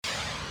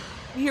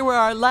Here were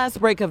our last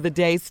break of the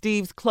day.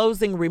 Steve's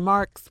closing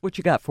remarks. What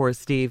you got for us,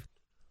 Steve?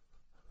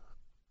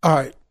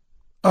 All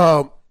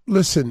right.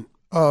 Listen,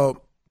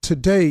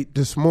 today,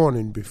 this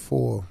morning,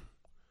 before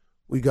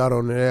we got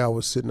on the air, I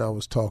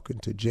was talking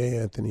to Jay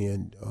Anthony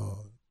and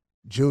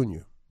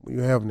Junior. We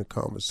were having a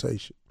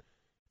conversation.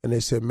 And they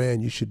said,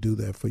 man, you should do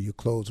that for your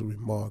closing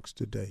remarks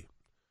today.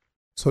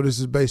 So this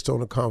is based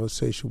on a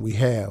conversation we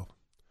have.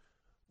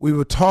 We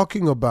were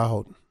talking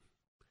about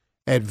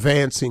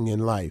advancing in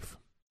life.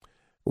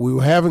 We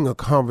were having a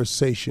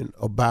conversation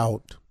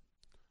about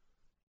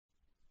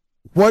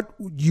what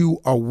you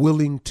are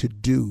willing to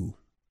do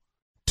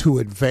to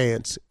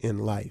advance in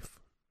life.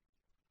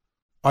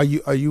 Are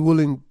you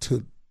willing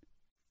to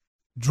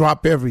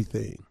drop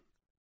everything?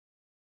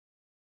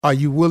 Are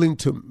you willing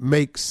to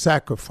make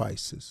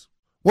sacrifices?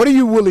 What are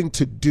you willing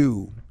to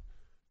do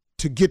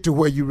to get to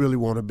where you really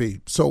want to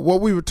be? So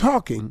what we were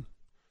talking,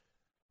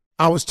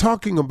 I was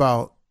talking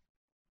about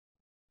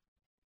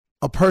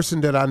a person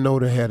that I know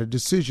that had a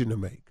decision to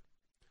make.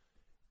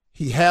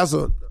 He has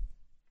a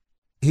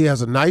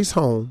nice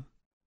home,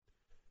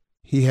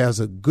 he has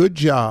a good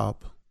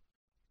job,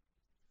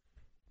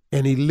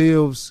 and he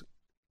lives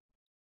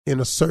in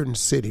a certain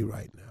city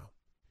right now.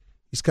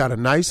 He's got a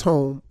nice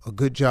home, a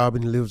good job,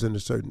 and he lives in a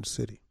certain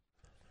city.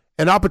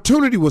 An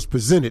opportunity was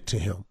presented to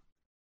him,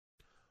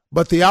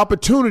 but the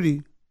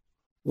opportunity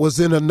was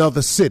in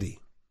another city.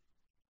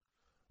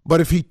 But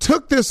if he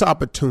took this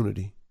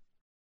opportunity,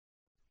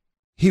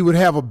 he would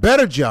have a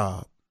better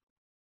job,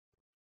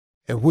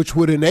 and which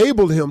would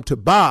enable him to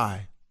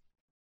buy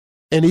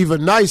an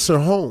even nicer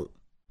home.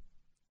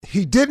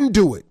 He didn't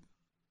do it.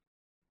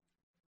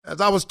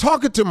 As I was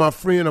talking to my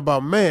friend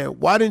about, man,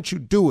 why didn't you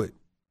do it?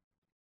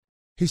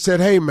 He said,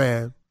 hey,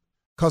 man,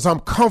 because I'm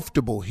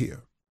comfortable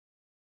here.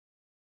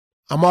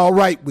 I'm all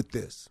right with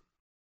this.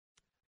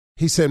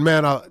 He said,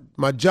 man,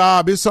 my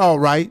job, it's all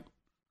right.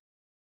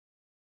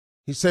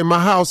 He said, my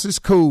house is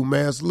cool,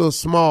 man. It's a little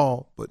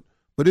small,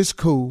 but it's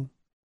cool.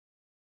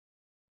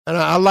 And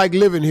I like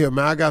living here,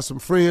 man. I got some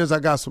friends. I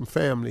got some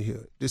family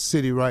here, this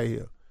city right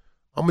here.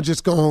 I'm going to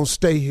just go home and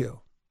stay here.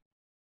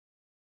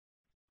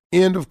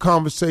 End of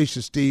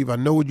conversation, Steve. I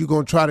know you're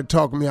going to try to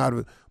talk me out of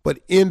it, but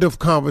end of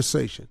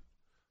conversation.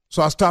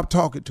 So I stopped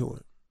talking to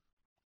him.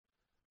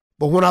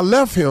 But when I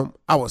left him,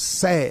 I was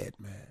sad,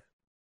 man.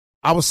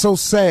 I was so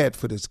sad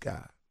for this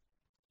guy.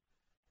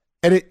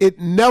 And it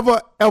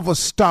never, ever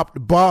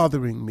stopped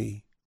bothering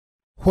me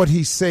what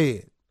he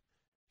said.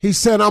 He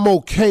said, I'm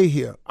okay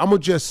here. I'm going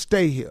to just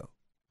stay here.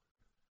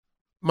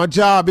 My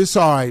job, it's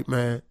all right,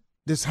 man.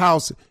 This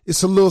house,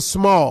 it's a little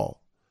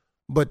small,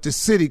 but the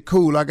city,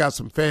 cool. I got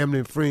some family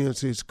and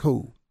friends. It's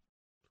cool.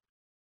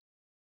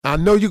 I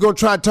know you're going to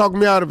try to talk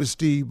me out of it,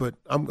 Steve, but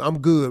I'm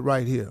good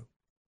right here.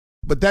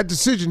 But that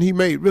decision he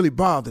made really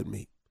bothered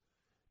me.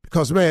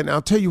 Because, man,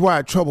 I'll tell you why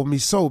it troubled me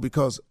so,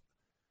 because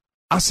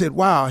I said,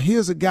 wow,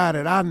 here's a guy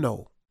that I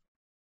know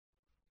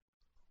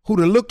who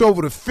done looked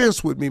over the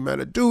fence with me, man.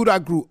 A dude I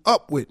grew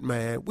up with,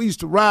 man. We used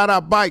to ride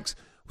our bikes.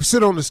 We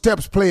sit on the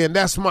steps playing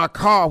That's My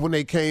Car when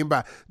they came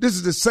by. This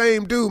is the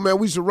same dude, man.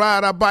 We used to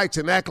ride our bikes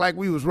and act like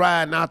we was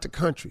riding out the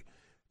country.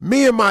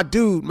 Me and my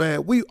dude,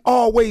 man, we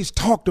always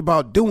talked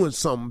about doing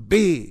something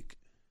big.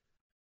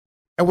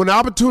 And when the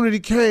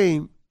opportunity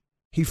came,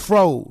 he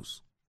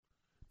froze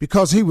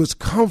because he was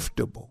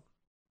comfortable.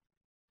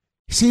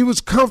 See, he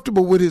was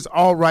comfortable with his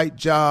all right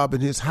job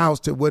and his house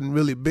that wasn't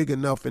really big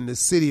enough in the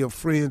city of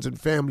friends and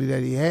family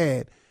that he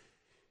had.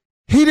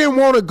 He didn't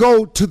want to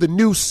go to the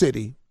new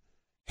city.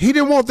 He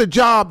didn't want the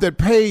job that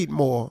paid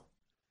more.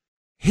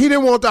 He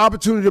didn't want the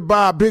opportunity to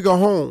buy a bigger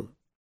home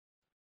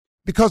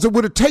because it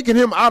would have taken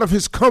him out of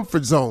his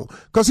comfort zone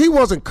because he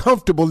wasn't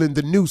comfortable in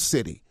the new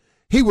city.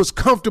 He was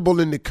comfortable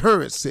in the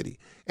current city.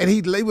 And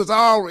he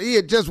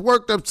had just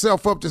worked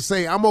himself up to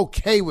say, I'm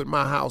okay with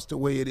my house the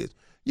way it is.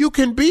 You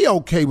can be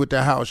okay with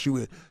the house you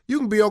in. You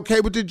can be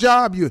okay with the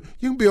job you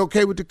can be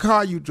okay with the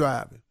car you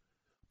driving.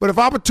 But if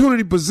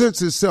opportunity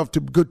presents itself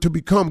to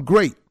become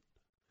great,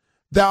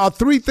 there are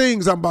three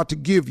things I'm about to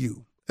give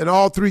you, and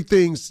all three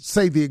things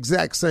say the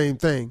exact same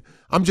thing.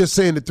 I'm just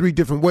saying it three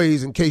different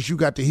ways in case you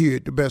got to hear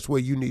it the best way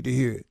you need to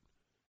hear it.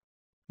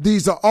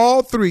 These are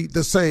all three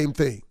the same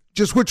thing.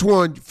 Just which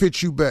one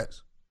fits you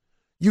best.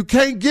 You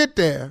can't get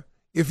there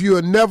if you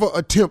never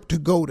attempt to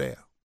go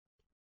there.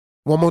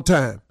 One more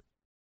time.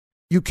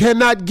 You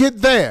cannot get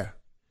there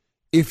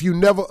if you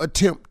never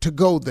attempt to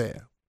go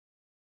there.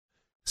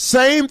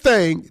 Same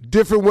thing,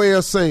 different way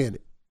of saying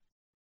it.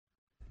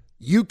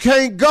 You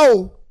can't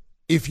go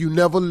if you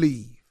never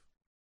leave.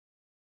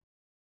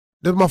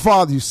 My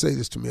father used to say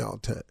this to me all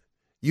the time.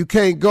 You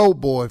can't go,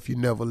 boy, if you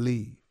never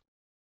leave.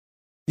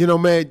 You know,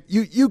 man,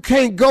 you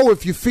can't go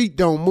if your feet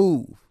don't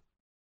move.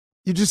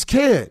 You just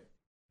can't.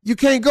 You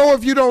can't go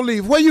if you don't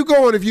leave. Where you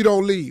going if you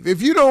don't leave?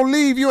 If you don't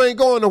leave, you ain't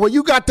going nowhere.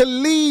 You got to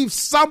leave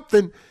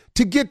something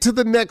to get to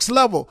the next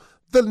level.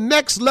 The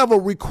next level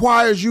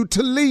requires you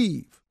to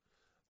leave.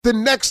 The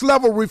next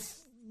level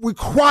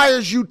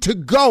requires you to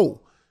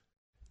go.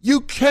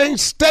 You can't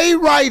stay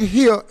right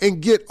here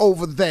and get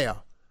over there.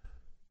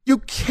 You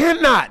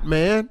cannot,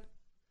 man.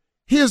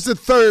 Here's the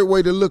third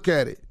way to look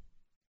at it.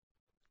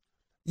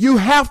 You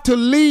have to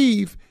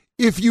leave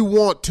if you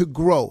want to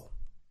grow.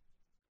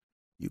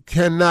 You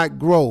cannot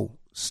grow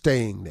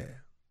staying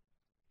there.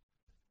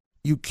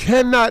 You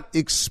cannot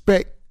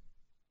expect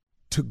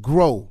to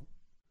grow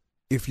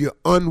if you're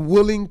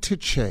unwilling to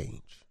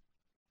change.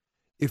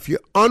 If you're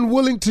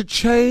unwilling to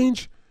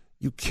change,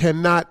 you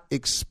cannot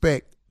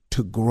expect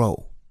to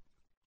grow.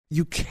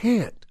 You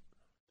can't.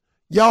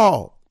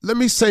 Y'all, let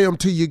me say them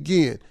to you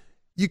again.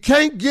 You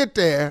can't get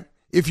there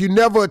if you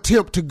never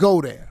attempt to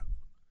go there.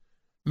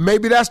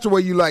 Maybe that's the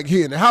way you like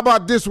hearing it. How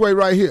about this way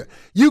right here?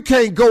 You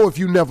can't go if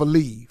you never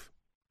leave.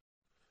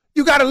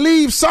 You got to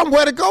leave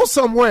somewhere to go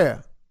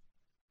somewhere.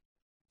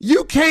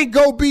 You can't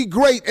go be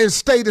great and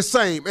stay the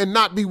same and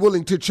not be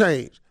willing to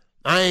change.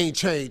 I ain't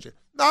changing.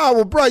 No,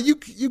 well, bro, you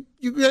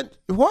get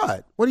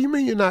what? What do you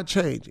mean you're not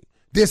changing?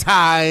 This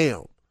how I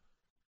am.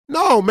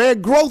 No,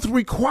 man, growth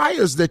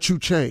requires that you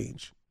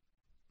change.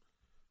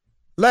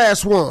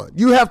 Last one.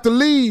 You have to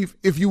leave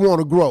if you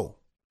want to grow.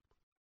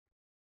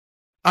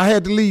 I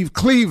had to leave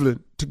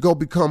Cleveland to go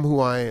become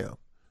who I am.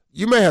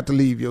 You may have to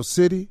leave your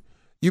city.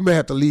 You may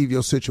have to leave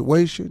your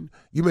situation.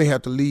 You may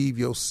have to leave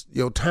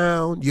your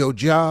town, your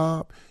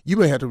job. You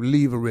may have to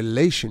leave a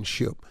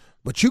relationship.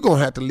 But you're going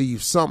to have to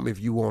leave something if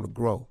you want to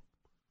grow.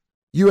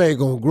 You ain't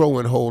going to grow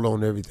and hold on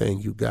to everything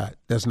you got.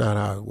 That's not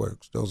how it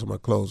works. Those are my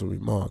closing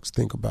remarks.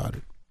 Think about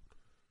it.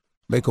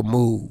 Make a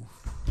move.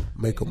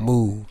 Make a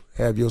move.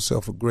 Have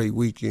yourself a great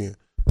weekend.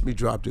 Let me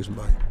drop this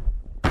mic.